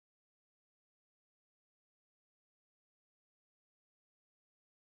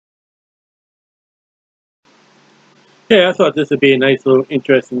Yeah, I thought this would be a nice little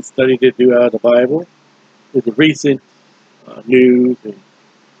interesting study to do out of the Bible with the recent news and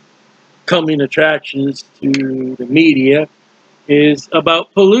coming attractions to the media is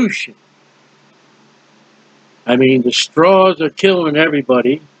about pollution. I mean, the straws are killing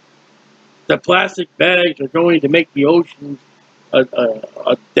everybody. The plastic bags are going to make the oceans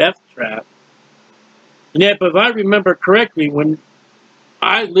a death trap. And yet, if I remember correctly, when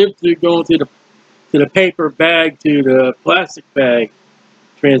I lived through going through the paper bag to the plastic bag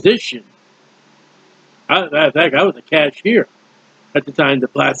transition, in fact, I was a cashier at the time the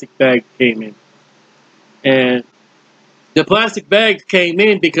plastic bag came in. And the plastic bags came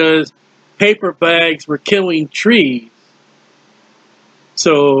in because paper bags were killing trees.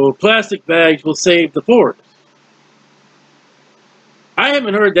 So plastic bags will save the forest. I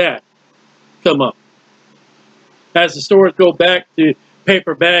haven't heard that come up. As the stores go back to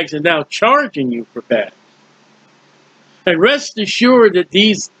paper bags and now charging you for bags. And rest assured that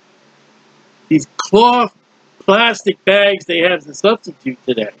these cloth plastic bags they have as a substitute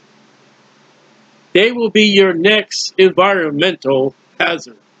today, they will be your next environmental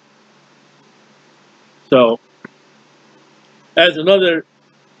hazard. So, as another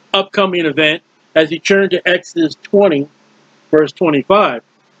upcoming event, as you turn to Exodus 20, verse 25,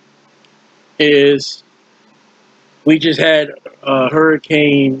 is we just had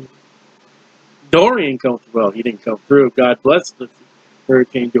Hurricane Dorian come through. Well, he didn't come through. God bless the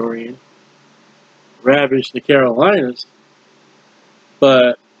Hurricane Dorian. Ravaged the Carolinas.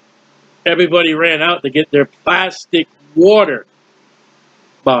 But everybody ran out to get their plastic water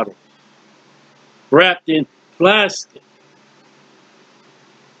bottles wrapped in plastic.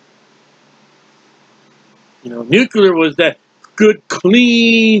 You know, nuclear was that good,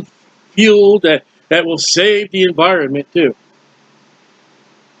 clean fuel that will save the environment too.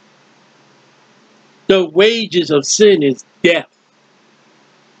 The wages of sin is death.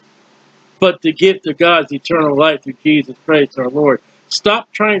 But the gift of God's eternal life through Jesus Christ our Lord.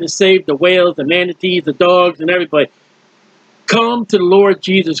 Stop trying to save the whales, the manatees, the dogs, and everybody. Come to the Lord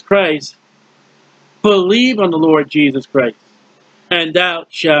Jesus Christ. Believe on the Lord Jesus Christ, and thou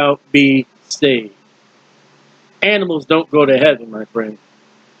shalt be saved. Animals don't go to heaven, my friend.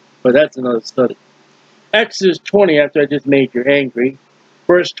 But that's another study. Exodus 20, after I just made you angry.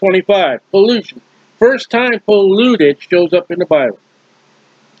 Verse 25, pollution. First time polluted shows up in the Bible.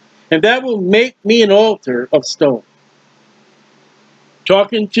 And that will make me an altar of stone.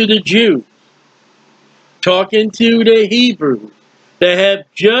 Talking to the Jews. Talking to the Hebrews that have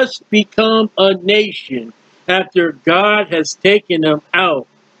just become a nation after God has taken them out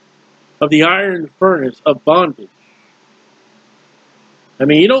of the iron furnace of bondage. I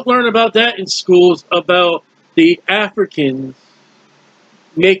mean, you don't learn about that in schools, about the Africans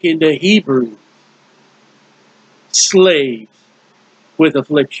making the Hebrews slaves with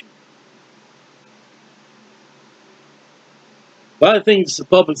affliction. A lot of things the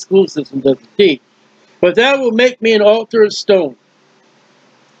public school system doesn't teach. But thou will make me an altar of stone.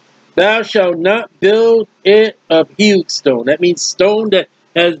 Thou shalt not build it of hewed stone. That means stone that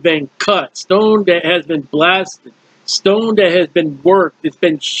has been cut, stone that has been blasted, stone that has been worked, it's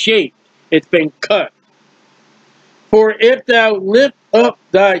been shaped, it's been cut. For if thou lift up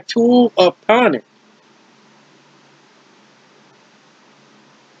thy tool upon it,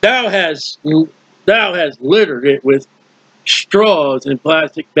 thou hast littered it with straws and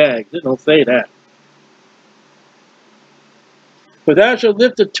plastic bags. It don't say that. For thou shalt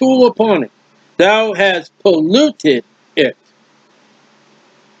lift a tool upon it. Thou hast polluted it.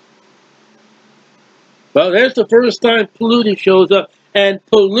 Well, there's the first time polluted shows up. And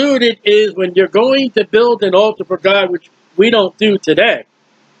polluted is when you're going to build an altar for God, which we don't do today.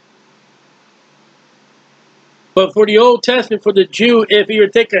 But for the Old Testament, for the Jew, if he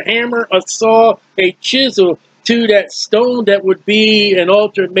would take a hammer, a saw, a chisel to that stone that would be an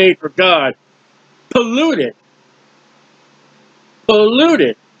altar made for God, polluted.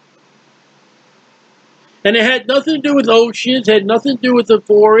 Polluted. And it had nothing to do with oceans, it had nothing to do with the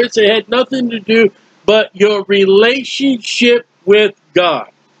forest, it had nothing to do but your relationship with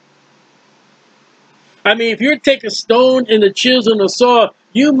God. I mean, if you take a stone and a chisel and a saw,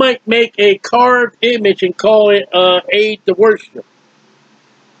 you might make a carved image and call it aid to worship.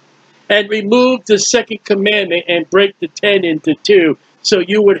 And remove the second commandment and break the 10 into 2, so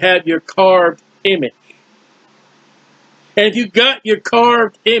you would have your carved image. And if you got your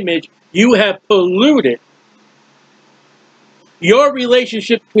carved image, you have polluted your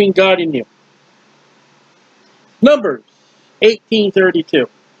relationship between God and you. Numbers 18:32.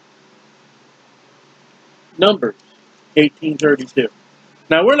 Numbers 18:32.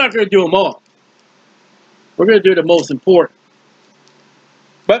 Now, we're not going to do them all. We're going to do the most important.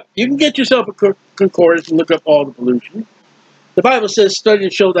 But you can get yourself a concordance and look up all the pollution. The Bible says, study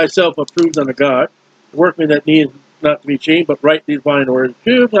to show thyself approved unto God, the workman that needs not to be ashamed, but rightly divine the word of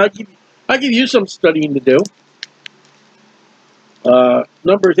truth. I'll give you some studying to do.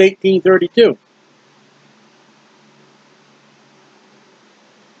 Numbers 18:32.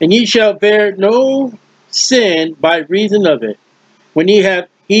 And ye shall bear no sin by reason of it, when ye have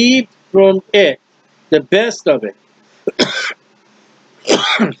heaved from it the best of it.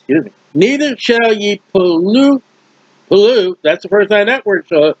 Excuse me. Neither shall ye pollute, that's the first time that word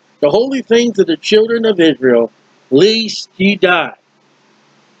shows, the holy things of the children of Israel, lest ye die.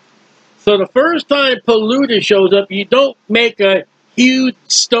 So the first time polluted shows up, you don't make a huge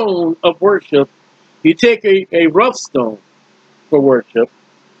stone of worship. You take a rough stone for worship.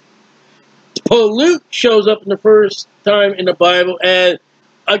 Pollute shows up in the first time in the Bible as,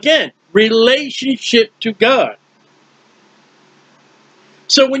 again, relationship to God.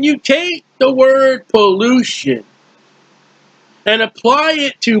 So when you take the word pollution and apply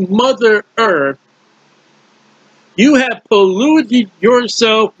it to Mother Earth, you have polluted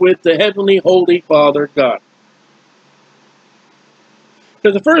yourself with the Heavenly Holy Father God.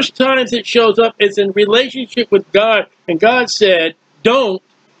 Because the first times it shows up is in relationship with God, and God said, don't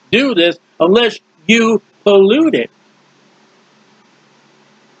do this unless you pollute it.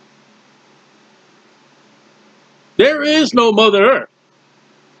 There is no Mother Earth.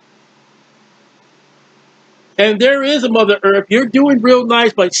 And there is a Mother Earth. You're doing real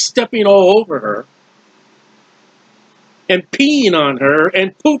nice by stepping all over her, and peeing on her,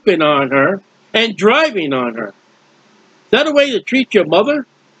 and pooping on her, and driving on her. Is that a way to treat your mother?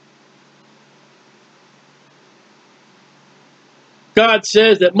 God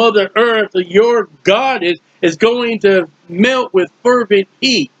says that Mother Earth, your God, is going to melt with fervent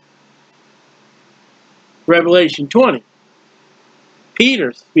heat. Revelation 20.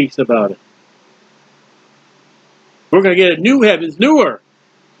 Peter speaks about it. We're going to get a new heavens, new earth.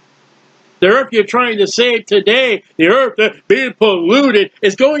 The earth you're trying to save today, the earth that's being polluted,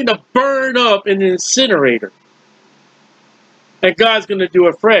 is going to burn up in an incinerator. And God's going to do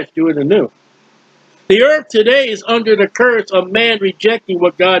it fresh, do it anew. The earth today is under the curse of man rejecting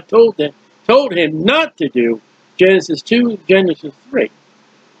what God told him not to do. Genesis 2, Genesis 3.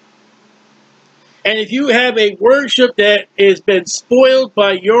 And if you have a worship that has been spoiled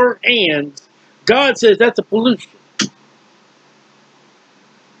by your hands, God says that's a pollution.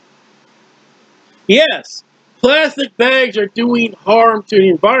 Yes, plastic bags are doing harm to the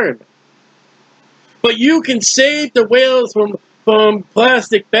environment. But you can save the whales from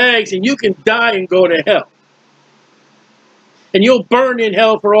plastic bags, and you can die and go to hell. And you'll burn in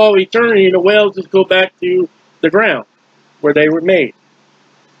hell for all eternity, and the whales just go back to the ground where they were made.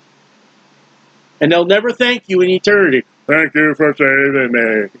 And they'll never thank you in eternity. Thank you for saving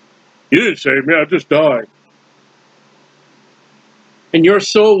me. You didn't save me, I just died. And your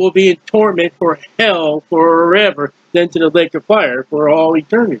soul will be in torment for hell forever, then to the lake of fire for all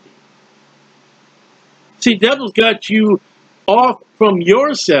eternity. See, devil's got you off from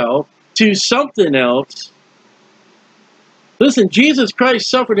yourself to something else. Listen, Jesus Christ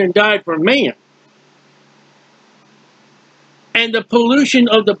suffered and died for man. And the pollution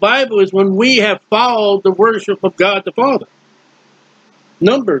of the Bible is when we have followed the worship of God the Father.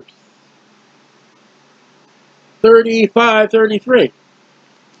 Numbers 35:33.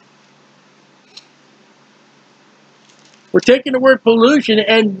 We're taking the word pollution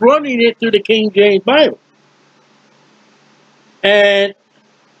and running it through the King James Bible. And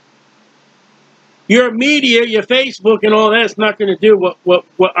your media, your Facebook and all that's not going to do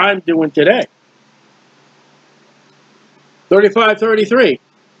what I'm doing today. 35:33.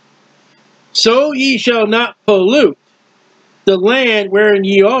 So ye shall not pollute the land wherein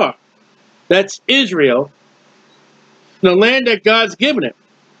ye are. That's Israel. The land that God's given it.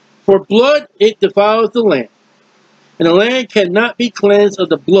 For blood it defiles the land. And the land cannot be cleansed of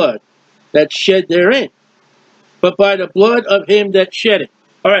the blood that's shed therein, but by the blood of him that shed it.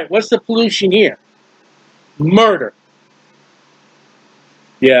 All right, what's the pollution here? Murder.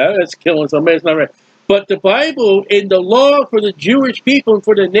 Yeah, that's killing somebody. It's not right. But the Bible, in the law for the Jewish people and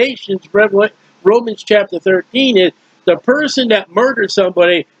for the nations, Romans chapter 13, is the person that murdered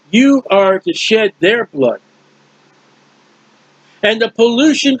somebody, you are to shed their blood. And the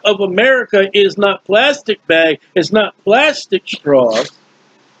pollution of America is not plastic bag, it's not plastic straws.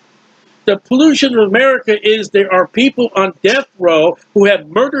 The pollution of America is there are people on death row who have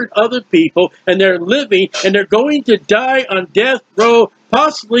murdered other people, and they're living, and they're going to die on death row,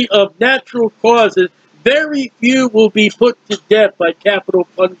 possibly of natural causes. Very few will be put to death by capital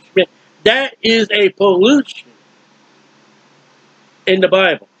punishment. That is a pollution in the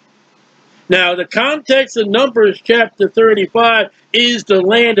Bible. Now, the context of Numbers chapter 35 is the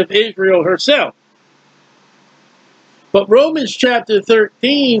land of Israel herself. But Romans chapter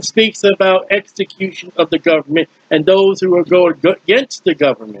 13 speaks about execution of the government and those who are going against the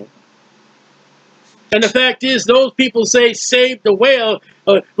government. And the fact is, those people say, save the whale,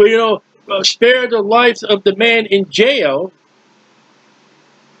 spare the lives of the man in jail.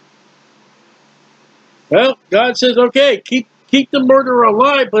 Well, God says, okay, keep the murderer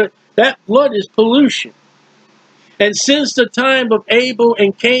alive, but that blood is pollution. And since the time of Abel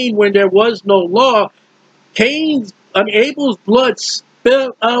and Cain, when there was no law, Abel's blood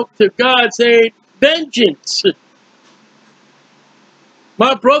spilled out to God, saying, vengeance.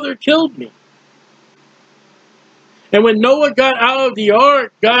 My brother killed me. And when Noah got out of the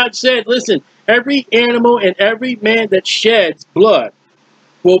ark, God said, listen, every animal and every man that sheds blood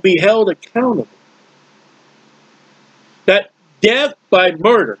will be held accountable. That death by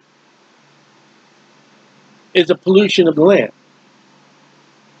murder is a pollution of the land.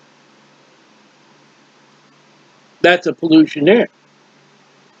 That's a pollution there.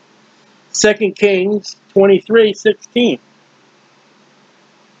 2 Kings 23:16.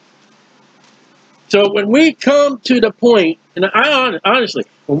 So when we come to the point, and honestly,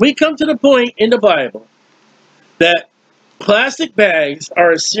 when we come to the point in the Bible that plastic bags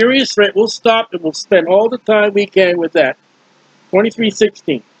are a serious threat, we'll stop and we'll spend all the time we can with that.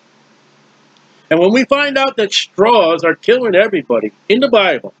 23:16. And when we find out that straws are killing everybody in the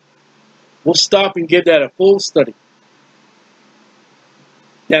Bible, we'll stop and give that a full study.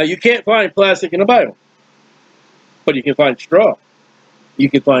 Now, you can't find plastic in the Bible, but you can find straw. You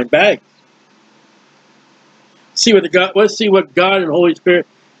can find bags. Let's see what God and the Holy Spirit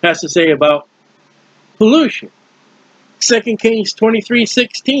has to say about pollution. 2 Kings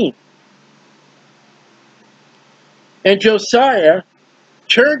 23:16. And Josiah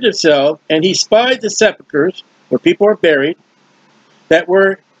turned himself, and he spied the sepulchres where people are buried that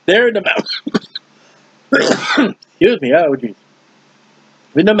were there in the mount. Excuse me, oh geez.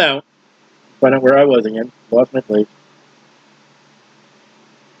 In the mount. Find out where I was again. Lost my place.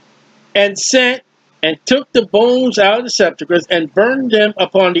 And sent and took the bones out of the sepulchres and burned them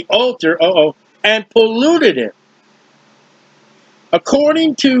upon the altar, and polluted it,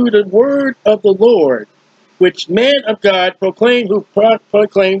 according to the word of the Lord, which man of God proclaimed, who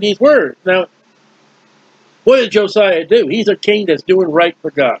proclaimed these words. Now, what did Josiah do? He's a king that's doing right for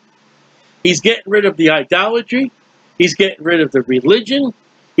God. He's getting rid of the idolatry. He's getting rid of the religion.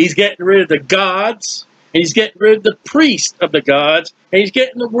 He's getting rid of the gods. And he's getting rid of the priests of the gods. And he's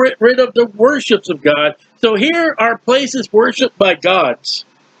getting rid of the worships of God. So here are places worshipped by gods.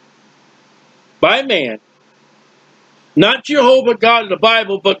 By man. Not Jehovah God in the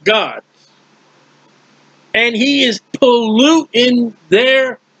Bible, but God. And he is polluting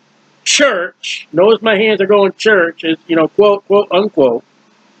their church. Notice my hands are going church, as quote, quote, unquote.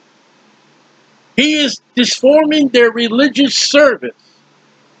 He is disforming their religious service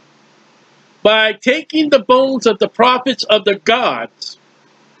by taking the bones of the prophets of the gods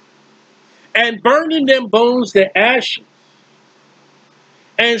and burning them bones to ashes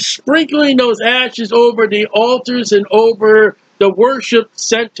and sprinkling those ashes over the altars and over the worship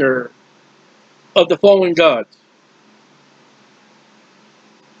center of the fallen gods.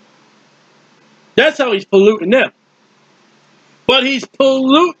 That's how he's polluting them. But he's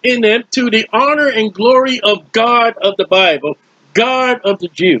polluting them to the honor and glory of God of the Bible, God of the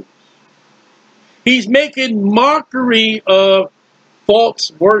Jews. He's making mockery of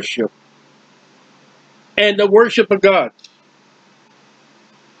false worship and the worship of God.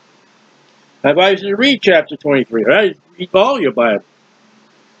 I advise you to read chapter 23, right? Read all your Bible.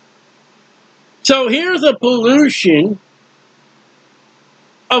 So here's a pollution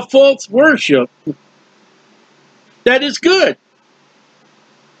of false worship that is good.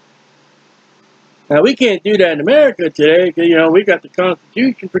 Now, we can't do that in America today because, we got the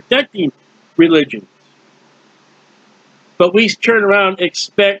Constitution protecting religion. But we turn around and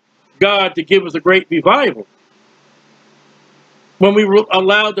expect God to give us a great revival when we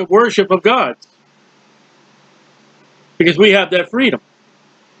allow the worship of God, because we have that freedom.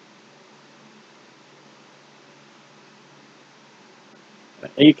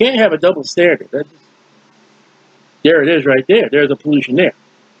 And you can't have a double standard. There it is right there. There's a pollution there.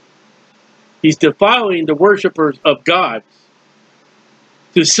 He's defiling the worshipers of God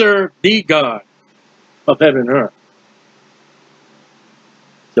to serve the God of heaven and earth.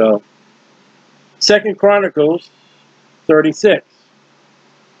 So, 2 Chronicles 36.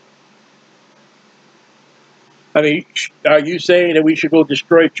 I mean, are you saying that we should go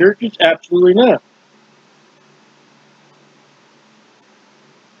destroy churches? Absolutely not.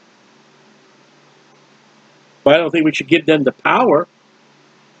 But I don't think we should give them the power.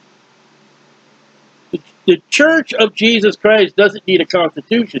 The Church of Jesus Christ doesn't need a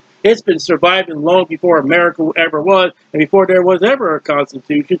constitution. It's been surviving long before America ever was, and before there was ever a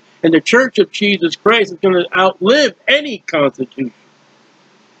constitution. And the Church of Jesus Christ is going to outlive any constitution.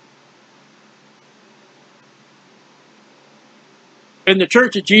 And the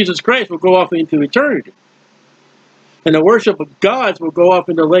Church of Jesus Christ will go off into eternity. And the worship of gods will go off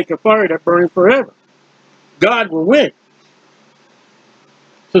into the lake of fire that burns forever. God will win.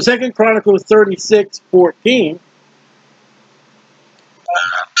 So 2 Chronicles 36:14.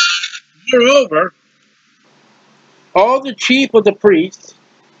 Moreover, all the chief of the priests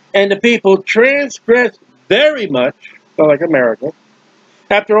and the people transgressed very much, so like America,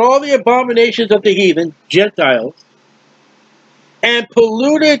 after all the abominations of the heathen, Gentiles, and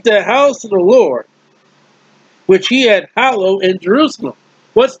polluted the house of the Lord, which he had hallowed in Jerusalem.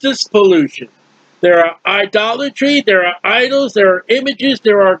 What's this pollution? There are idolatry, there are idols, there are images,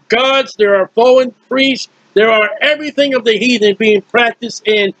 there are gods, there are fallen priests, there are everything of the heathen being practiced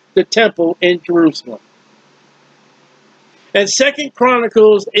in the temple in Jerusalem. And 2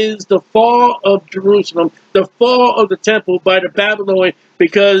 Chronicles is the fall of Jerusalem, the fall of the temple by the Babylonians,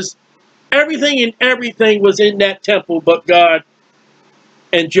 because everything was in that temple but God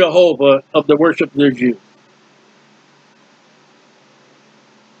and Jehovah of the worship of the Jews.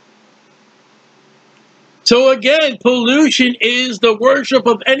 So again, pollution is the worship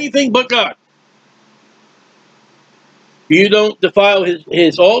of anything but God. You don't defile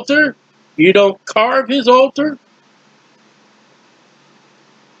his altar. You don't carve his altar.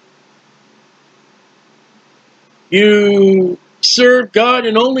 You serve God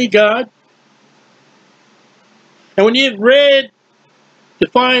and only God. And when you've read the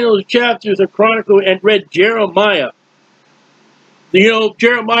final chapters of Chronicle and read Jeremiah, you know,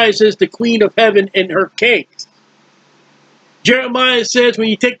 Jeremiah says the queen of heaven and her cakes. Jeremiah says when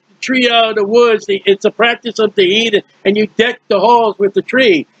you take the tree out of the woods, it's a practice of the heathen, and you deck the halls with the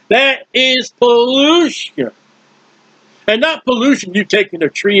tree. That is pollution. And not pollution, you taking a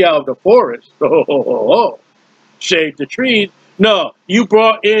tree out of the forest. Oh, shave the trees. No, you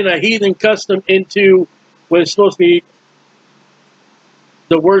brought in a heathen custom into what is supposed to be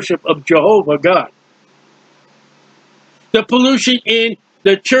the worship of Jehovah God. The pollution in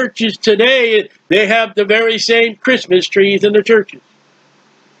the churches today, they have the very same Christmas trees in the churches.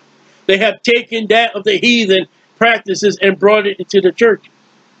 They have taken that of the heathen practices and brought it into the church.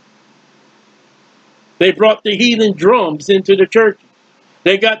 They brought the heathen drums into the church.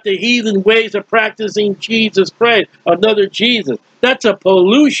 They got the heathen ways of practicing Jesus Christ, another Jesus. That's a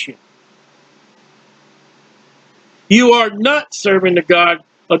pollution. You are not serving the God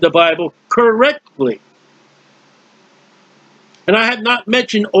of the Bible correctly. And I have not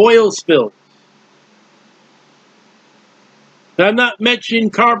mentioned oil spills. I have not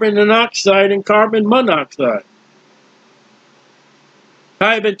mentioned carbon monoxide and carbon monoxide.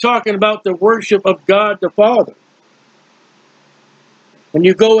 I have been talking about the worship of God the Father. When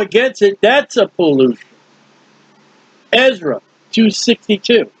you go against it, that's a pollution. Ezra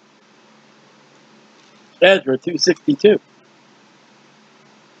 2:62. Ezra 2:62.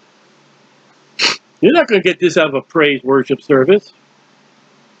 You're not going to get this out of a praise worship service.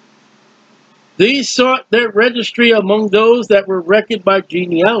 These sought their registry among those that were reckoned by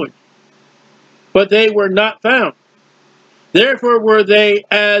genealogy, but they were not found. Therefore were they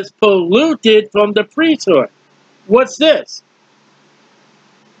as polluted from the priesthood. What's this?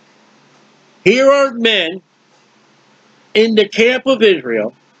 Here are men in the camp of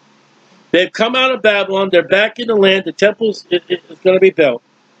Israel. They've come out of Babylon. They're back in the land. The temple is going to be built.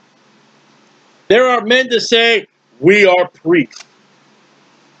 There are men that say, we are priests.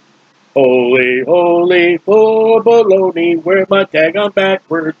 Holy, holy, full baloney. Wear my tag on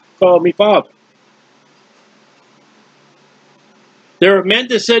backward. Call me father. There are men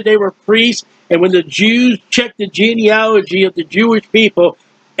that said they were priests, and when the Jews checked the genealogy of the Jewish people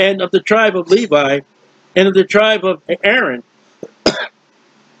and of the tribe of Levi and of the tribe of Aaron,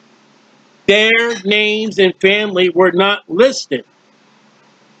 their names and family were not listed.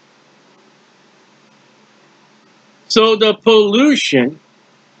 So the pollution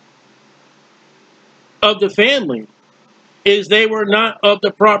of the family is they were not of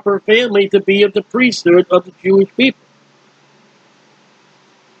the proper family to be of the priesthood of the Jewish people.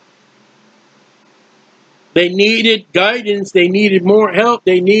 They needed guidance. They needed more help.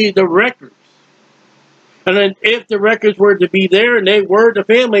 They needed the records. And then if the records were to be there and they were the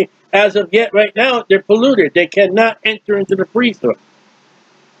family, as of yet right now, they're polluted. They cannot enter into the priesthood.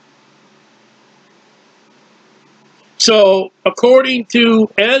 So, according to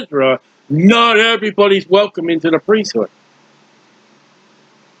Ezra, not everybody's welcome into the priesthood.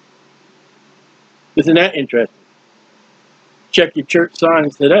 Isn't that interesting? Check your church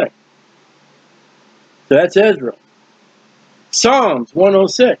signs today. So that's Ezra. Psalms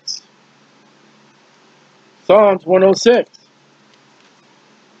 106. Psalms 106.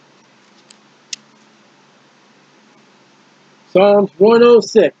 Psalms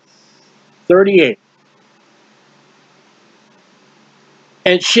 106, 38.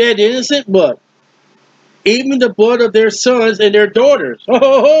 And shed innocent blood, even the blood of their sons and their daughters.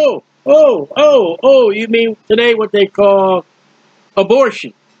 You mean today what they call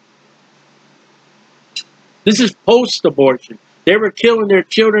abortion. This is post-abortion. They were killing their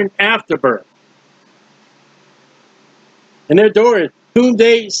children after birth. And their daughters, whom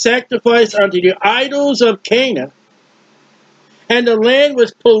they sacrificed unto the idols of Canaan, and the land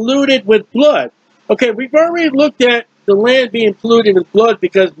was polluted with blood. Okay, we've already looked at the land being polluted with blood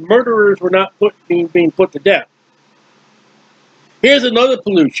because murderers were not being put to death. Here's another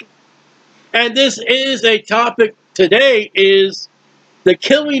pollution. And this is a topic today, is the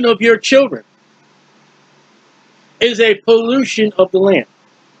killing of your children is a pollution of the land.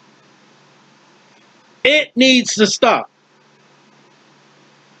 It needs to stop.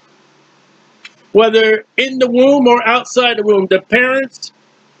 Whether in the womb or outside the womb, the parents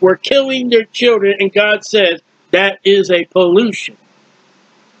were killing their children, and God says that is a pollution.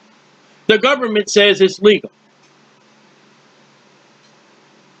 The government says it's legal.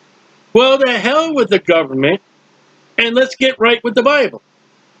 Well, the hell with the government, and let's get right with the Bible.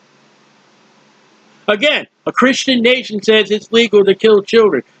 Again, a Christian nation says it's legal to kill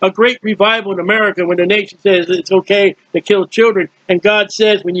children. A great revival in America when the nation says it's okay to kill children, and God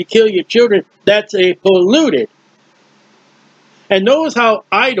says when you kill your children, that's a polluted. And notice how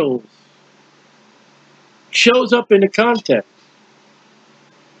idols shows up in the context.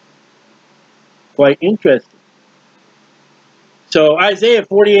 Quite interesting. So Isaiah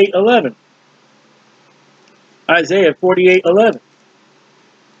 48:11. Isaiah 48:11.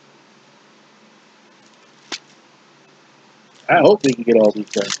 I hope we can get all these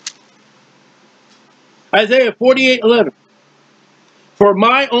done. Isaiah 48:11. For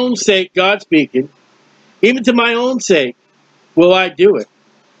my own sake, God speaking, even to my own sake will I do it.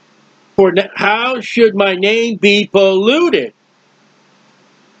 For how should my name be polluted?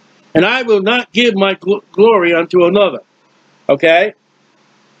 And I will not give my glory unto another. Okay?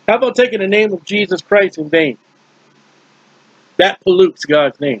 How about taking the name of Jesus Christ in vain? That pollutes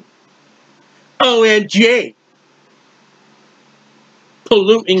God's name. OMG.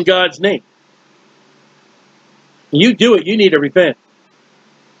 Polluting God's name. You do it, you need to repent.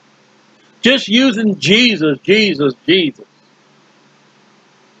 Just using Jesus.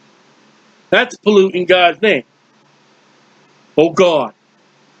 That's polluting God's name. Oh God.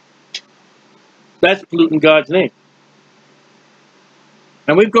 That's polluting God's name.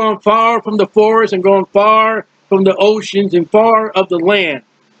 And we've gone far from the forest and gone far from the oceans and far of the land.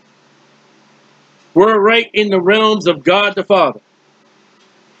 We're right in the realms of God the Father.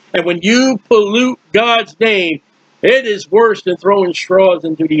 And when you pollute God's name, it is worse than throwing straws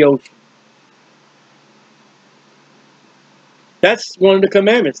into the ocean. That's one of the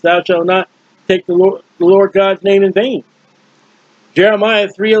commandments. Thou shalt not take the Lord God's name in vain. Jeremiah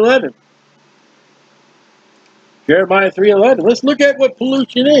 3:11. Jeremiah 3:11. Let's look at what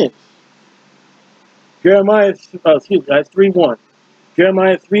pollution is. Jeremiah 3:1.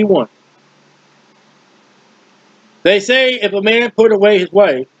 Jeremiah 3:1. They say if a man put away his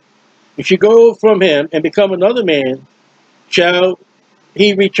wife, and she go from him and become another man, shall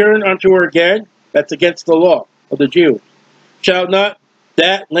he return unto her again? That's against the law of the Jews. Shall not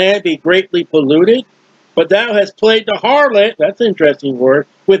that land be greatly polluted? But thou hast played the harlot, that's an interesting word,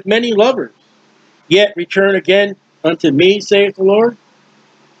 with many lovers. Yet return again unto me, saith the Lord.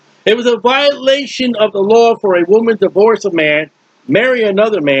 It was a violation of the law for a woman to divorce a man, marry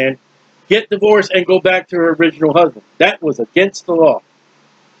another man, get divorced, and go back to her original husband. That was against the law.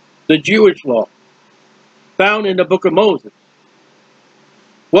 The Jewish law, found in the book of Moses.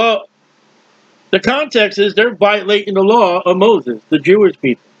 Well, the context is they're violating the law of Moses, the Jewish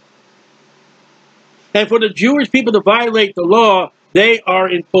people. And for the Jewish people to violate the law, they are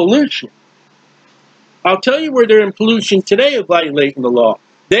in pollution. I'll tell you where they're in pollution today of violating the law.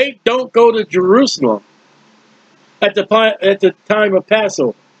 They don't go to Jerusalem at the time of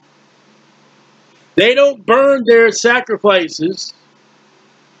Passover. They don't burn their sacrifices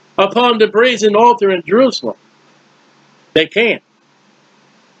upon the brazen altar in Jerusalem. They can't.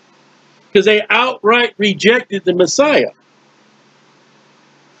 Because they outright rejected the Messiah.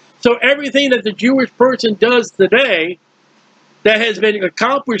 So everything that the Jewish person does today that has been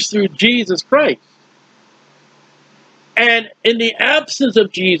accomplished through Jesus Christ. And in the absence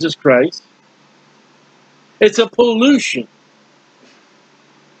of Jesus Christ, it's a pollution.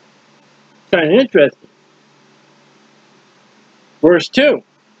 Kind of interesting. Verse 2.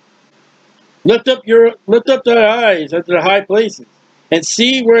 Lift up thy eyes unto the high places, and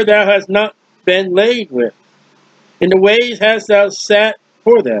see where thou hast not been laid with. In the ways hast thou sat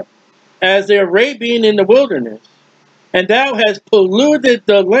for them, as the Arabian in the wilderness, and thou hast polluted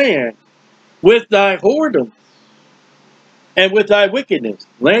the land with thy whoredom and with thy wickedness.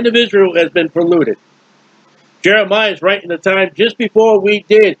 Land of Israel has been polluted. Jeremiah is writing the time just before we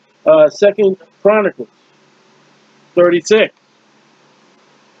did 2 Chronicles 36.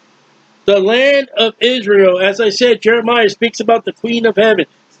 The land of Israel, as I said, Jeremiah speaks about the Queen of Heaven,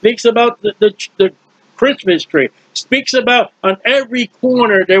 speaks about the Christmas tree, speaks about on every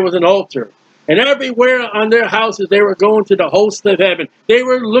corner there was an altar. And everywhere on their houses, they were going to the host of heaven. They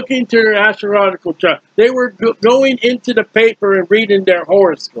were looking to their astrological chart. They were going into the paper and reading their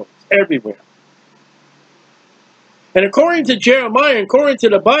horoscopes everywhere. And according to Jeremiah, according to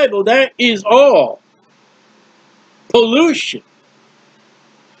the Bible, that is all pollution.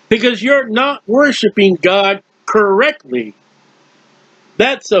 Because you're not worshiping God correctly.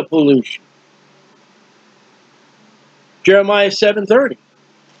 That's a pollution. Jeremiah 7:30.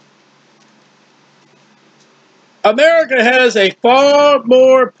 America has a far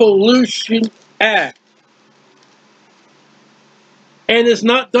more pollution act. And it's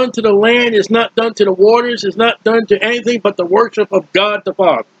not done to the land, it's not done to the waters, it's not done to anything but the worship of God the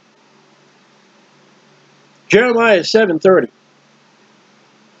Father. Jeremiah 7:30.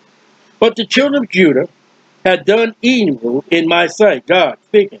 But the children of Judah had done evil in my sight, God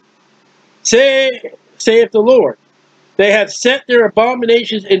speaking. Saith the Lord, they have set their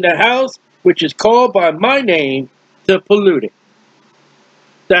abominations in the house which is called by my name to pollute it.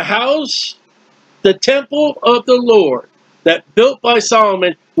 The house, the temple of the Lord that built by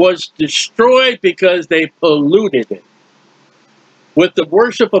Solomon was destroyed because they polluted it with the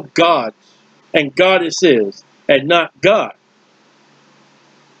worship of gods and goddesses and not God.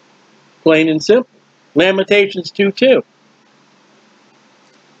 Plain and simple. Lamentations 2:2.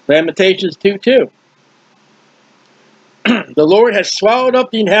 Lamentations 2:2. The Lord has swallowed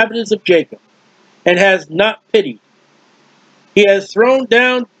up the inhabitants of Jacob and has not pitied. He has thrown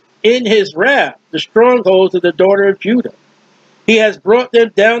down in his wrath the strongholds of the daughter of Judah. He has brought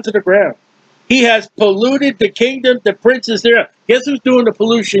them down to the ground. He has polluted the kingdom, the princes there. Guess who's doing the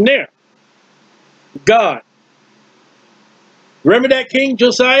pollution there? God. Remember that King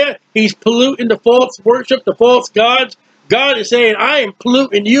Josiah? He's polluting the false worship, the false gods. God is saying, I am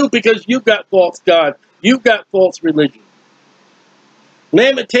polluting you because you've got false gods. You've got false religion.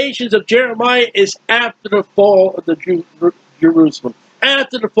 Lamentations of Jeremiah is after the fall of Jerusalem,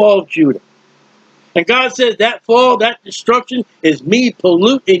 after the fall of Judah. And God says that fall, that destruction is me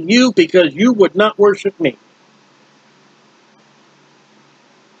polluting you because you would not worship me.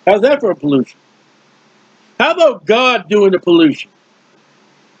 How's that for a pollution? How about God doing the pollution?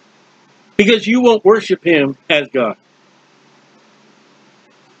 Because you won't worship him as God.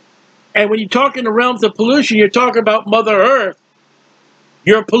 And when you talk in the realms of pollution, you're talking about Mother Earth.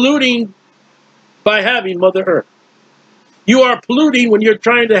 You're polluting by having Mother Earth. You are polluting when you're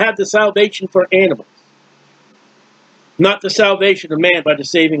trying to have the salvation for animals. Not the salvation of man by the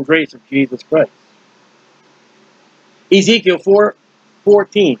saving grace of Jesus Christ. Ezekiel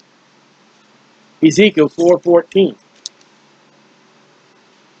 4:14. Ezekiel 4:14.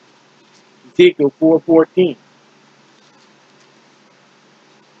 Ezekiel 4:14.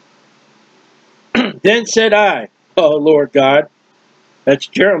 Then said I, O Lord God, that's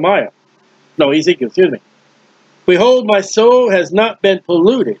Jeremiah. No, Ezekiel, excuse me. Behold, my soul has not been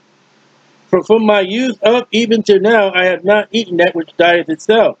polluted. For from my youth up even to now I have not eaten that which dieth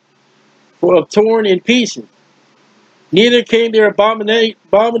itself, for of torn in pieces. Neither came their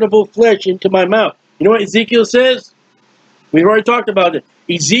abominable flesh into my mouth. You know what Ezekiel says? We've already talked about it.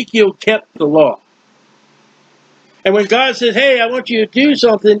 Ezekiel kept the law. And when God says, hey, I want you to do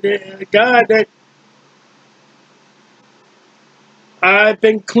something, God, that I've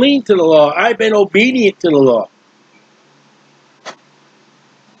been clean to the law. I've been obedient to the law.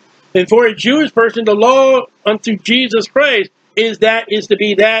 And for a Jewish person, the law unto Jesus Christ is to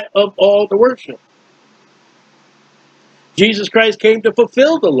be that of all the worship. Jesus Christ came to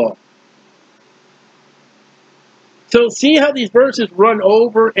fulfill the law. So see how these verses run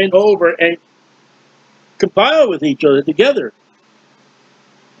over and over and compile with each other together.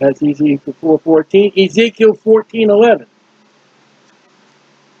 That's Ezekiel 4:14. Ezekiel 14:11.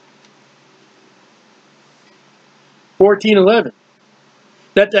 14:11.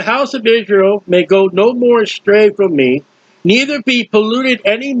 That the house of Israel may go no more astray from me, neither be polluted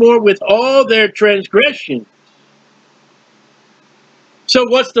any more with all their transgressions. So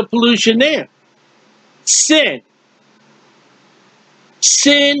what's the pollution there? Sin.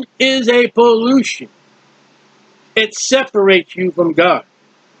 Sin is a pollution. It separates you from God.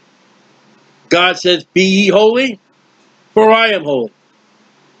 God says, be ye holy, for I am holy.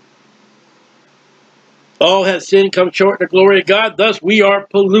 All have sinned, come short of the glory of God. Thus we are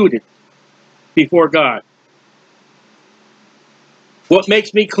polluted before God. What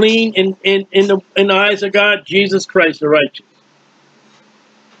makes me clean in the eyes of God? Jesus Christ the righteous.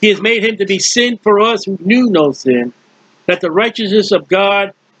 He has made him to be sin for us who knew no sin, that the righteousness of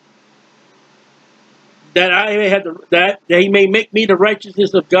God, that he may make me the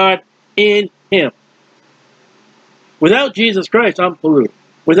righteousness of God in him. Without Jesus Christ, I'm polluted.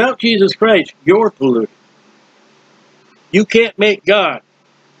 Without Jesus Christ, you're polluted. You can't make God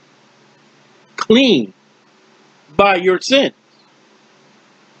clean by your sin.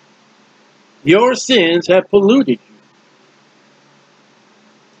 Your sins have polluted you.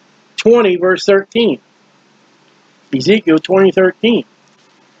 20 verse 13. Ezekiel 20:13.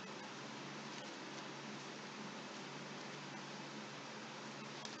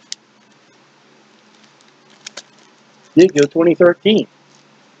 Ezekiel 20:13.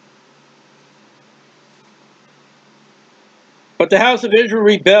 But the house of Israel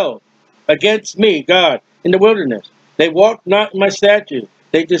rebelled against me, God, in the wilderness. They walked not in my statutes.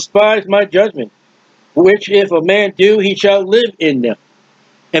 They despised my judgment, which if a man do, he shall live in them.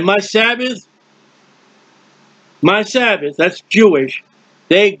 And my Sabbath, that's Jewish,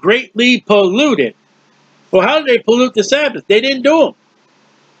 they greatly polluted. Well, how did they pollute the Sabbath? They didn't do them.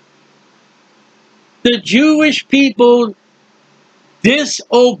 The Jewish people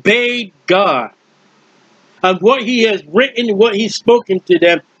disobeyed God on what he has written and what he's spoken to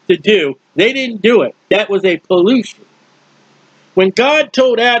them to do. They didn't do it. That was a pollution. When God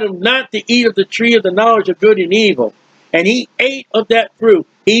told Adam not to eat of the tree of the knowledge of good and evil, and he ate of that fruit,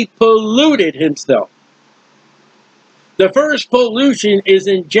 he polluted himself. The first pollution is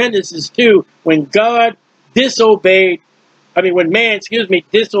in Genesis 2, when man disobeyed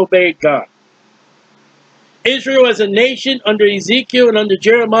God. Israel as a nation under Ezekiel and under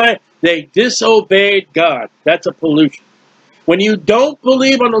Jeremiah, they disobeyed God. That's a pollution. When you don't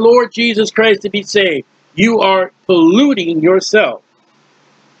believe on the Lord Jesus Christ to be saved, you are polluting yourself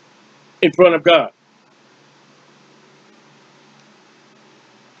in front of God.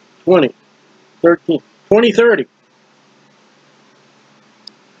 20:30.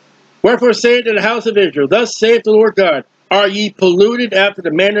 Wherefore say to the house of Israel, thus saith the Lord God, are ye polluted after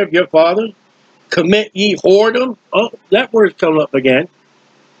the manner of your fathers? Commit ye whoredom? Oh, that word's come up again.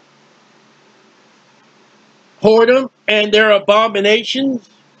 Whoredom and their abominations.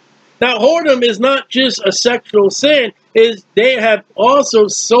 Now, whoredom is not just a sexual sin, is they have also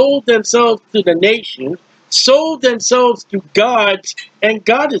sold themselves to the nations, sold themselves to gods and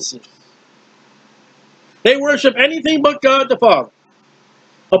goddesses. They worship anything but God the Father.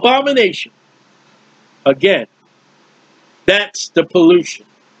 Abomination. Again, that's the pollution.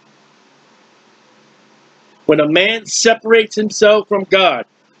 When a man separates himself from God,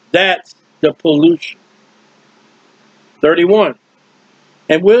 that's the pollution. 31.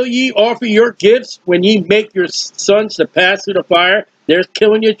 And will ye offer your gifts when ye make your sons to pass through the fire? There's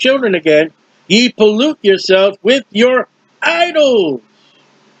killing your children again. Ye pollute yourselves with your idols.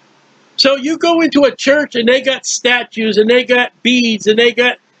 So you go into a church and they got statues and they got beads and they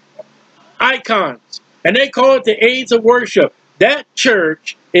got icons. And they call it the aids of worship. That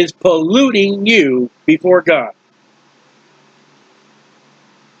church is polluting you before God.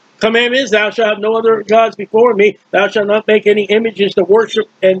 Commandment is, thou shalt have no other gods before me. Thou shalt not make any images to worship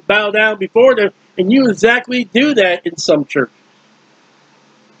and bow down before them. And you exactly do that in some churches.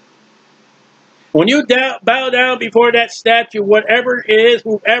 When you bow down before that statue, whatever it is,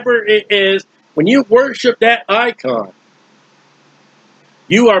 whoever it is, when you worship that icon,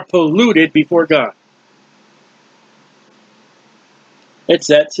 you are polluted before God. It's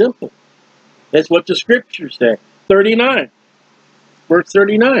that simple. That's what the scriptures say. 39. Verse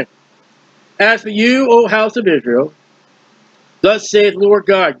 39. As for you, O house of Israel, thus saith Lord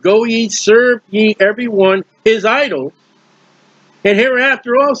God, go ye, serve ye every one his idols, and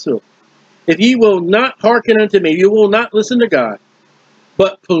hereafter also. If ye will not hearken unto me, you will not listen to God,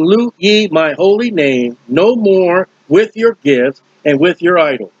 but pollute ye my holy name, no more with your gifts and with your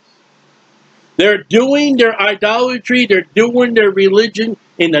idols. They're doing their idolatry, they're doing their religion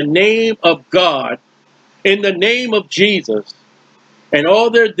in the name of God, in the name of Jesus, and all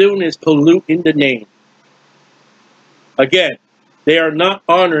they're doing is polluting the name. Again, they are not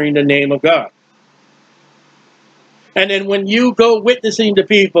honoring the name of God. And then when you go witnessing to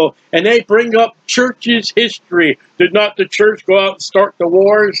people and they bring up church's history, did not the church go out and start the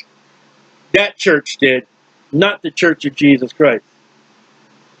wars? That church did, not the Church of Jesus Christ.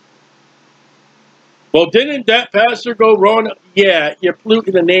 Well, didn't that pastor go wrong? Yeah, you're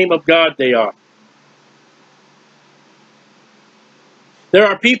polluting the name of God, they are. There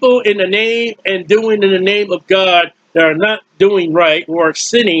are people in the name and doing in the name of God that are not doing right, who are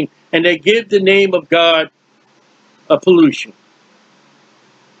sinning, and they give the name of God a pollution.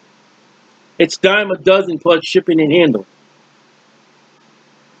 It's dime a dozen plus shipping and handling.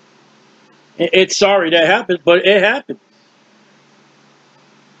 It's sorry that happens, but it happens.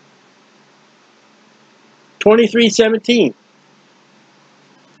 23:17.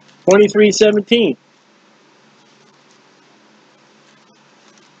 23:17.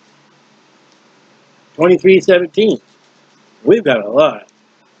 23:17. We've got a lot.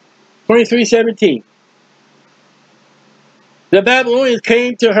 23:17. The Babylonians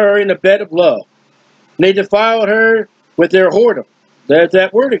came to her in a bed of love. And they defiled her with their whoredom. There's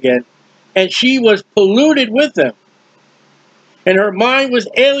that word again. And she was polluted with them. And her mind was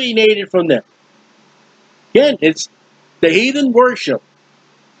alienated from them. Again, it's the heathen worship.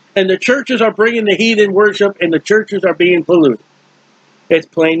 And the churches are bringing the heathen worship, and the churches are being polluted. It's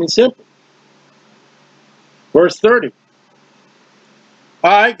plain and simple. Verse 30.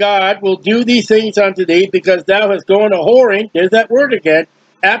 I, God, will do these things unto thee, because thou hast gone a whoring, there's that word again,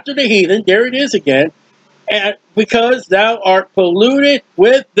 after the heathen, there it is again, and because thou art polluted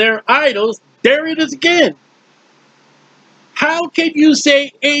with their idols, there it is again. How can you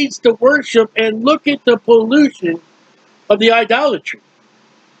say aids to worship and look at the pollution of the idolatry?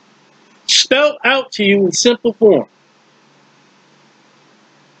 Spelled out to you in simple form.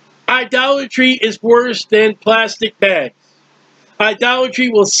 Idolatry is worse than plastic bags. Idolatry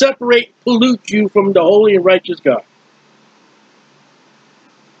will separate, pollute you from the holy and righteous God.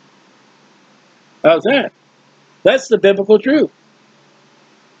 How's that? That's the biblical truth.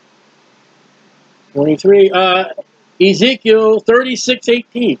 23, Ezekiel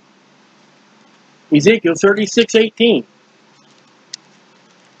 36:18. Ezekiel 36:18.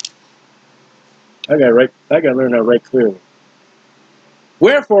 I gotta learn how to write clearly.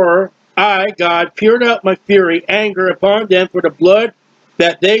 Wherefore I, God, poured out my fury, anger upon them for the blood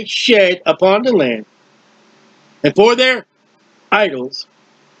that they shed upon the land, and for their idols,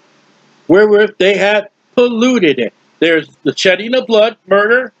 wherewith they have polluted it. There's the shedding of blood,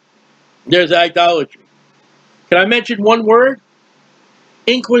 murder. There's idolatry. Can I mention one word?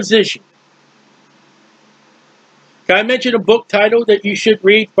 Inquisition. Can I mention a book title that you should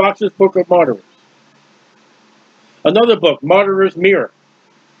read? Fox's Book of Martyrs. Another book, Martyr's Mirror.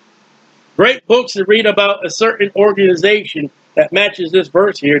 Great books to read about a certain organization that matches this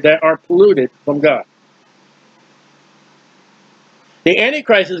verse here that are polluted from God. The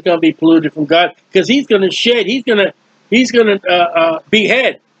Antichrist is going to be polluted from God because he's going to shed, he's going to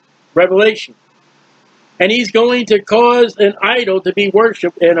behead, Revelation. And he's going to cause an idol to be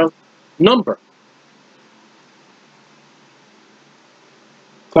worshipped in a number.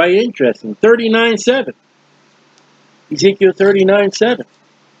 Quite interesting. 39:7. Ezekiel 39:7.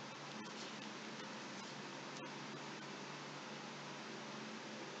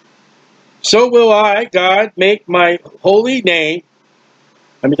 So will I, God, make my holy name,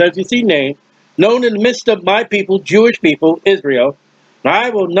 how many times do you see name, known in the midst of my people, Jewish people, Israel, and I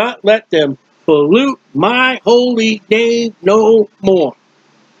will not let them pollute my holy name no more.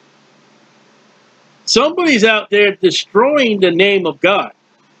 Somebody's out there destroying the name of God.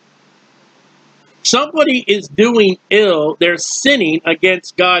 Somebody is doing ill. They're sinning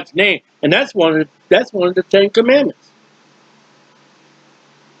against God's name, and that's one of the 10 Commandments.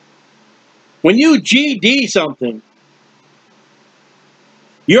 When you GD something,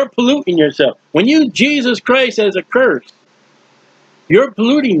 you're polluting yourself. When you Jesus Christ as a curse, you're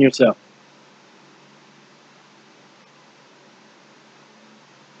polluting yourself.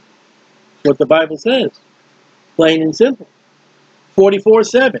 That's what the Bible says. Plain and simple.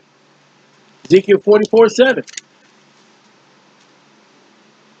 44:7. Ezekiel 44:7.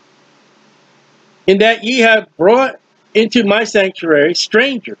 In that ye have brought into my sanctuary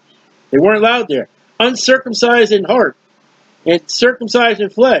strangers. They weren't allowed there. Uncircumcised in heart and circumcised in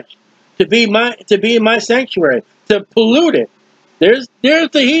flesh, to be in my sanctuary, to pollute it. There's the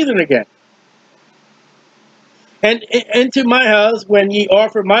heathen again. And into my house, when ye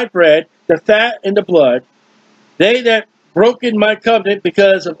offer my bread, the fat and the blood, they that broken my covenant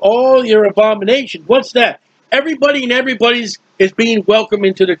because of all your abominations. What's that? Everybody and everybody's is being welcomed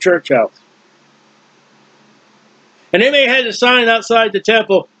into the church house. And they may have a sign outside the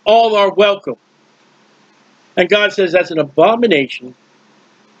temple, all are welcome. And God says that's an abomination.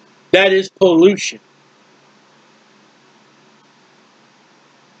 That is pollution.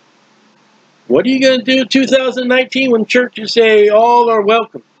 What are you going to do in 2019 when churches say all are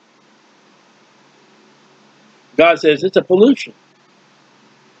welcome? God says it's a pollution.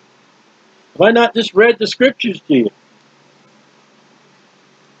 Why not just read the scriptures to you?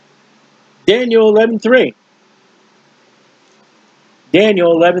 Daniel 11:3.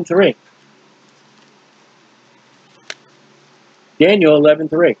 Daniel 11:3. Daniel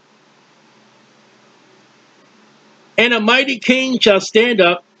 11:3. And a mighty king shall stand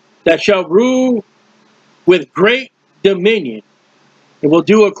up that shall rule with great dominion and will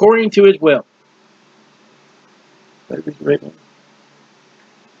do according to his will.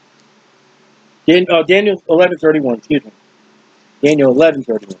 Daniel 11:31, excuse me. Daniel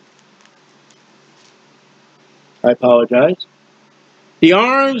 11:31. I apologize. The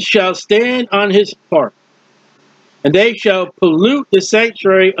arms shall stand on his part, and they shall pollute the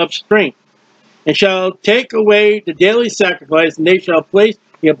sanctuary of strength, and shall take away the daily sacrifice, and they shall place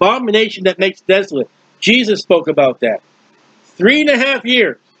the abomination that makes desolate. Jesus spoke about that. 3.5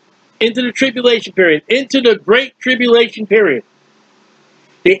 years into the tribulation period, into the great tribulation period,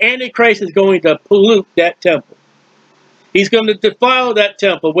 the Antichrist is going to pollute that temple. He's going to defile that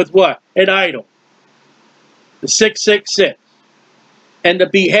temple with what? An idol. The 666. And the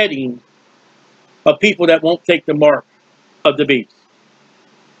beheading of people that won't take the mark of the beast.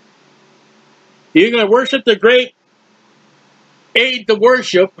 You're going to worship the great aid to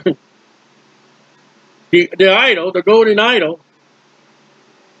worship, the idol, the golden idol,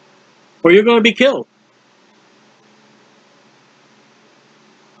 or you're going to be killed.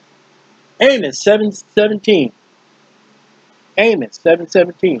 Amos 7:17. Amos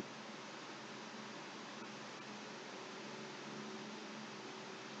 7:17.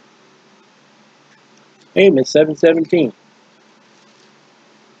 Amos 7:17.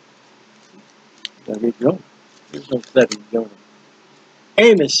 There's no 7 Jonah.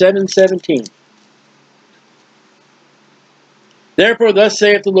 Amos 7:17. Therefore, thus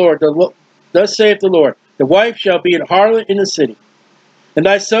saith the Lord, the wife shall be an harlot in the city, and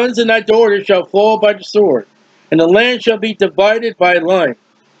thy sons and thy daughters shall fall by the sword, and the land shall be divided by line,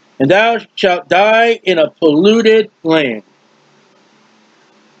 and thou shalt die in a polluted land.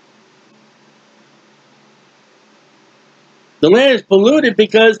 The land is polluted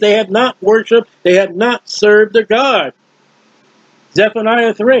because they have not worshipped, they have not served their God.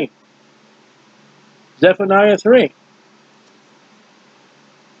 Zephaniah 3. Zephaniah 3.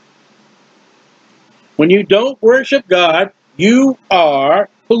 When you don't worship God, you are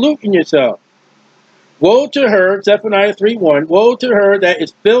polluting yourself. Woe to her, Zephaniah 3:1, woe to her that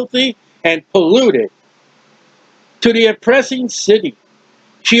is filthy and polluted, to the oppressing city.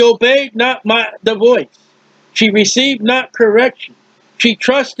 She obeyed not the voice. She received not correction. She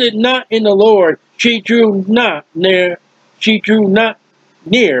trusted not in the Lord. She drew not near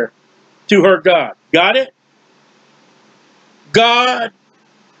to her God. Got it? God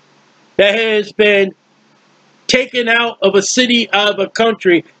that has been taken out of a city, out of a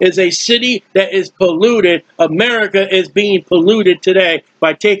country, is a city that is polluted. America is being polluted today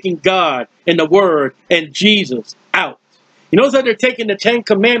by taking God and the Word and Jesus out. You notice that they're taking the 10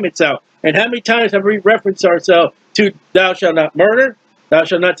 Commandments out. And how many times have we referenced ourselves to thou shalt not murder, thou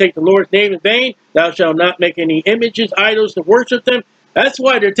shalt not take the Lord's name in vain, thou shalt not make any images, idols to worship them. That's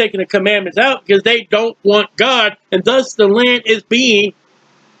why they're taking the commandments out, because they don't want God, and thus the land is being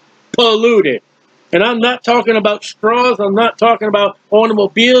polluted. And I'm not talking about straws, I'm not talking about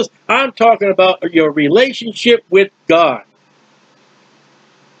automobiles, I'm talking about your relationship with God.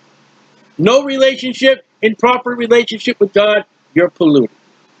 No relationship, improper relationship with God, you're polluted.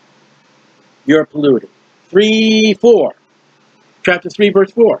 You're polluted. 3:4. Chapter 3,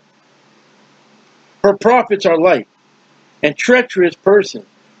 verse 4. Her prophets are light and treacherous persons.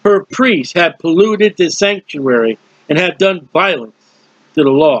 Her priests have polluted the sanctuary and have done violence to the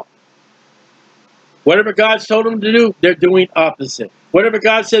law. Whatever God's told them to do, they're doing opposite. Whatever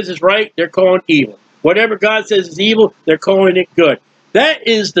God says is right, they're calling evil. Whatever God says is evil, they're calling it good. That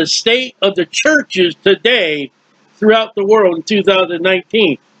is the state of the churches today throughout the world in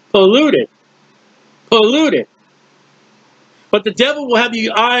 2019. Polluted. Polluted. But the devil will have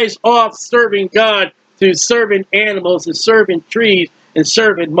your eyes off serving God to serving animals and serving trees and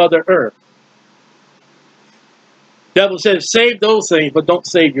serving Mother Earth. Devil says, save those things, but don't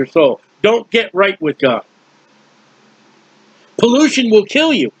save your soul. Don't get right with God. Pollution will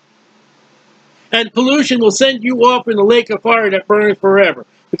kill you. And pollution will send you off in the lake of fire that burns forever.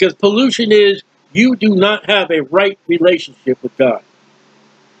 Because pollution is, you do not have a right relationship with God.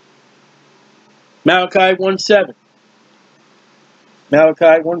 Malachi 1:7.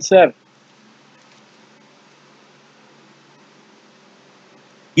 Malachi 1:7.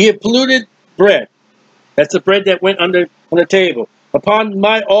 Ye have polluted bread. That's the bread that went on the table. Upon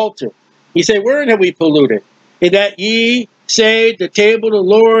my altar. He said, wherein have we polluted? In that ye say the table of the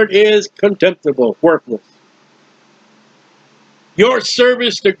Lord is contemptible, worthless. Your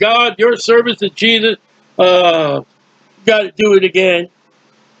service to God, your service to Jesus, got to do it again.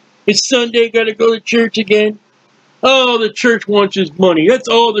 It's Sunday, got to go to church again. Oh, the church wants his money. That's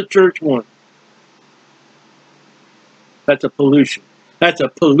all the church wants. That's a pollution. That's a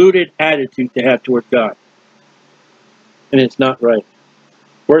polluted attitude to have toward God. And it's not right.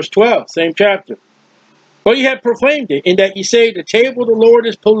 Verse 12, same chapter. For ye have proclaimed it, in that ye say the table of the Lord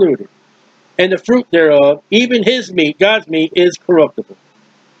is polluted, and the fruit thereof, even his meat, God's meat, is corruptible.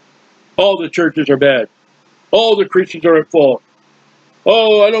 All the churches are bad. All the Christians are at fault.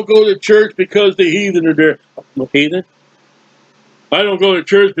 Oh, I don't go to church because the heathen are there. No, heathen? I don't go to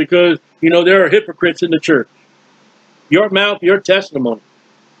church because, there are hypocrites in the church. Your mouth, your testimony.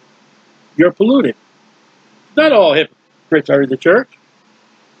 You're polluted. Not all hypocrites are in the church.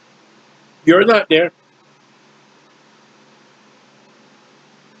 You're not there.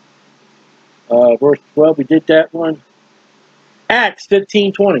 Verse 12, we did that one. Acts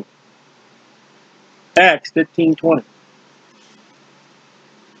 15:20. Acts 15:20.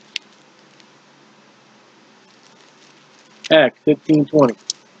 Acts 15:20.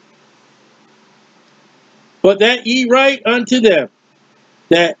 But that ye write unto them,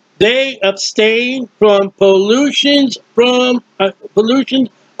 that they abstain from pollutions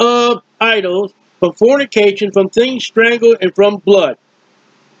of idols, from fornication, from things strangled, and from blood.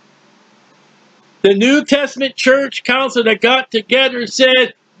 The New Testament church council that got together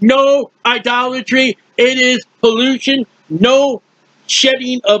said, no idolatry, it is pollution. No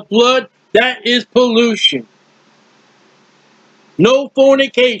shedding of blood, that is pollution. No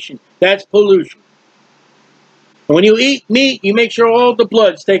fornication, that's pollution. And when you eat meat, you make sure all the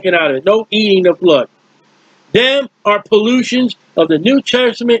blood's taken out of it. No eating of blood. Them are pollutions of the New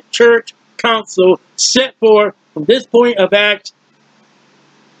Testament church council set forth from this point of Acts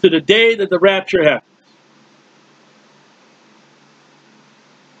to the day that the rapture happens.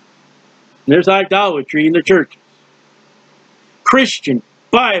 There's idolatry in the churches. Christian,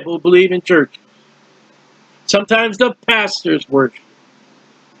 Bible-believing churches. Sometimes the pastors worship.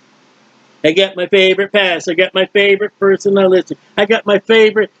 I got my favorite pastor. I got my favorite person I listen. I got my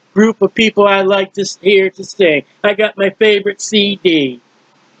favorite group of people I like to hear to sing. I got my favorite CD.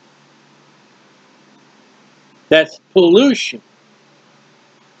 That's pollution.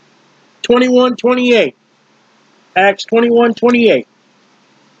 21:28. Acts 21:28.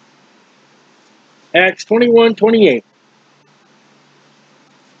 Acts 21:28.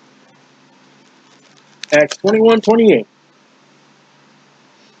 Acts 21:28.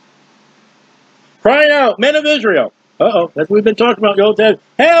 Crying out, men of Israel. Uh-oh, that's what we've been talking about the Old Testament.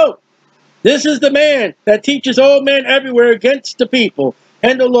 Help! This is the man that teaches all men everywhere against the people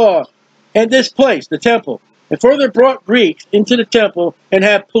and the law and this place, the temple, and further brought Greeks into the temple and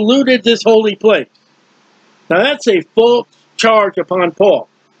have polluted this holy place. Now that's a false charge upon Paul,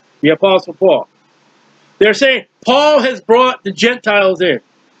 the Apostle Paul. They're saying Paul has brought the Gentiles in.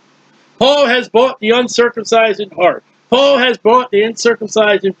 Paul has brought the uncircumcised in heart. Paul has brought the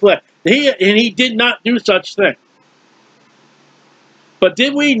uncircumcised in flesh. He did not do such thing. But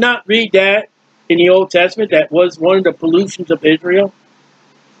did we not read that in the Old Testament? That was one of the pollutions of Israel.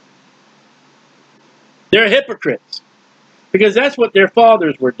 They're hypocrites. Because that's what their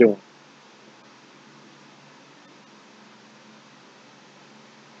fathers were doing.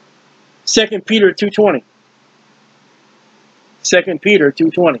 Second Peter 2:20. 2 Peter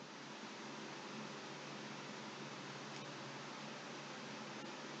 2:20.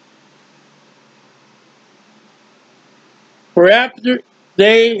 For after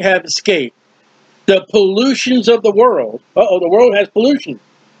they have escaped the pollutions of the world, the world has pollution,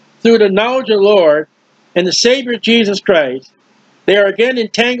 through the knowledge of the Lord and the Savior Jesus Christ, they are again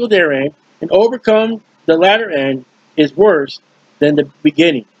entangled therein, and overcome. The latter end is worse than the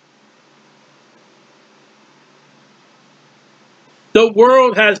beginning. The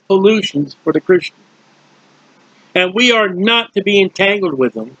world has pollutions for the Christian, and we are not to be entangled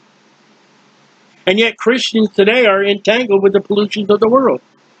with them. And yet Christians today are entangled with the pollutions of the world.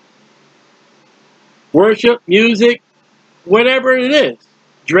 worship, music, whatever it is,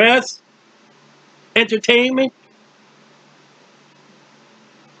 dress, entertainment.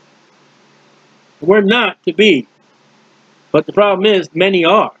 We're not to be. But the problem is, many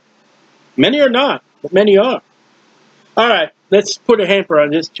are. Many are not, but many are. All right, let's put a hamper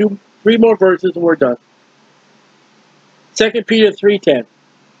on this. 3 more verses and we're done. 2 Peter 3:10.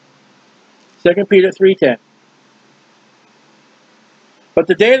 2 Peter 3:10. But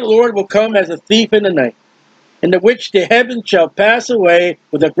the day of the Lord will come as a thief in the night, in the which the heavens shall pass away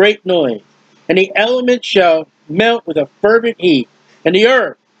with a great noise, and the elements shall melt with a fervent heat, and the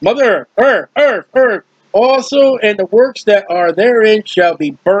earth, Mother earth, also, and the works that are therein shall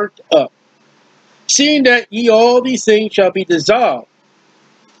be burnt up. Seeing that ye all these things shall be dissolved,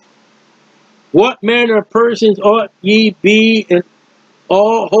 what manner of persons ought ye be in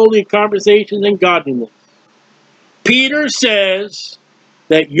all holy conversations and godliness? Peter says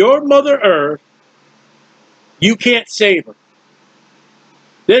that your Mother Earth, you can't save her.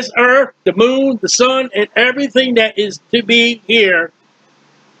 This earth, the moon, the sun, and everything that is to be here,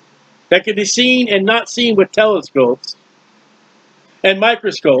 that can be seen and not seen with telescopes and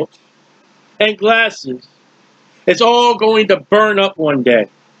microscopes and glasses, it's all going to burn up one day.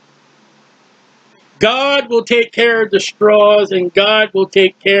 God will take care of the straws, and God will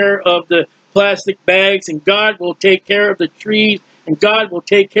take care of the plastic bags, and God will take care of the trees, and God will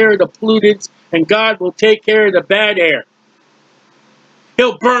take care of the pollutants, and God will take care of the bad air.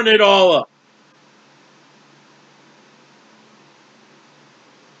 He'll burn it all up.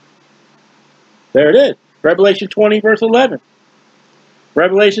 There it is. Revelation 20, verse 11.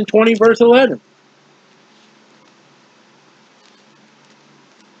 Revelation 20, verse 11.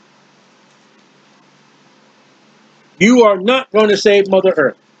 You are not going to save Mother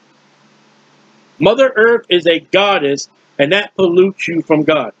Earth. Mother Earth is a goddess, and that pollutes you from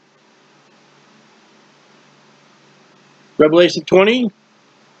God. Revelation 20,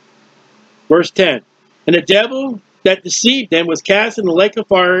 verse 10. And the devil that deceived them was cast in the lake of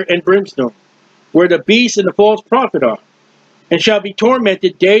fire and brimstone, where the beast and the false prophet are, and shall be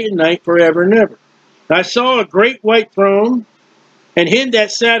tormented day and night forever and ever. And I saw a great white throne, and him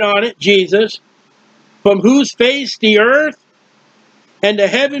that sat on it, Jesus, from whose face the earth and the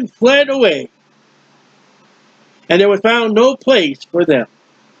heaven fled away, and there was found no place for them.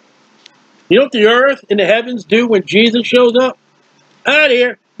 You know what the earth and the heavens do when Jesus shows up? Out of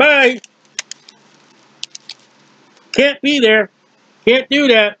here. Bye. Can't be there. Can't do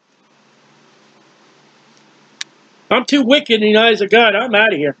that. I'm too wicked in the eyes of God. I'm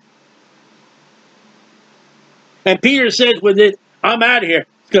out of here. And Peter says with it, I'm out of here.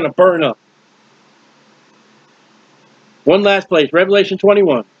 It's going to burn up. One last place. Revelation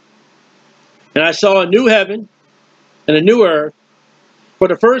 21. And I saw a new heaven and a new earth. For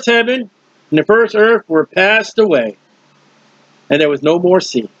the first heaven and the first earth were passed away, and there was no more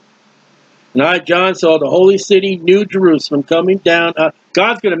sea. And I, John, saw the holy city, New Jerusalem, coming down.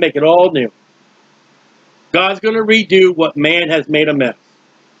 God's going to make it all new. God's going to redo what man has made a mess.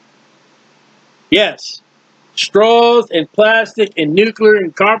 Yes, straws and plastic and nuclear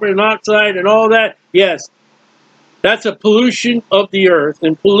and carbon monoxide and all that. Yes, that's a pollution of the earth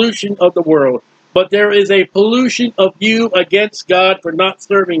and pollution of the world. But there is a pollution of you against God for not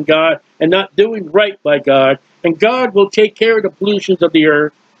serving God and not doing right by God. And God will take care of the pollutions of the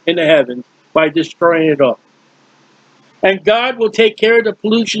earth and the heavens by destroying it all. And God will take care of the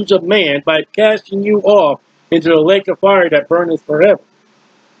pollutions of man by casting you off into the lake of fire that burneth forever.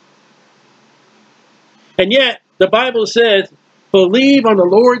 And yet, the Bible says, believe on the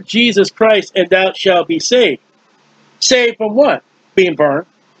Lord Jesus Christ and thou shalt be saved. Saved from what? Being burned,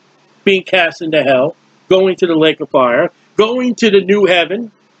 being cast into hell, going to the lake of fire, going to the new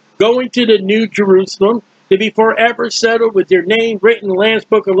heaven, going to the new Jerusalem, to be forever settled with your name written in the Lamb's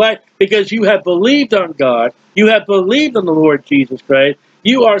Book of Life, because you have believed on God, you have believed on the Lord Jesus Christ,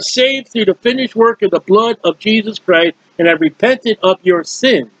 you are saved through the finished work of the blood of Jesus Christ, and have repented of your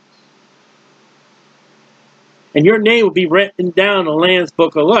sins. And your name will be written down in the Lamb's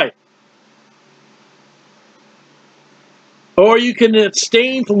Book of Life. Or you can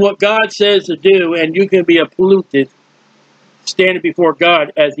abstain from what God says to do, and you can be a polluted, standing before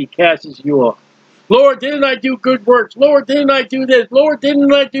God as He casts you off. Lord, didn't I do good works? Lord, didn't I do this? Lord,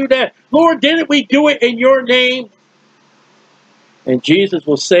 didn't I do that? Lord, didn't we do it in your name? And Jesus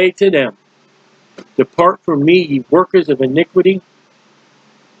will say to them, depart from me, ye workers of iniquity.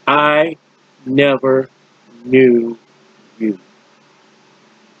 I never knew you.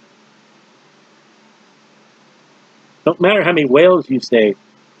 Don't matter how many whales you save.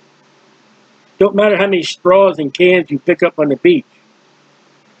 Don't matter how many straws and cans you pick up on the beach.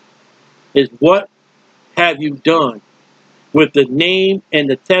 Is what have you done with the name and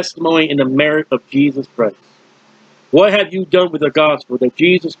the testimony and the merit of Jesus Christ? What have you done with the gospel that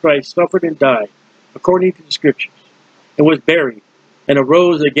Jesus Christ suffered and died according to the scriptures, and was buried, and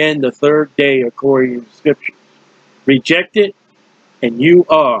arose again the third day according to the scriptures? Reject it, and you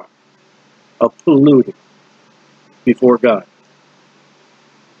are polluted before God.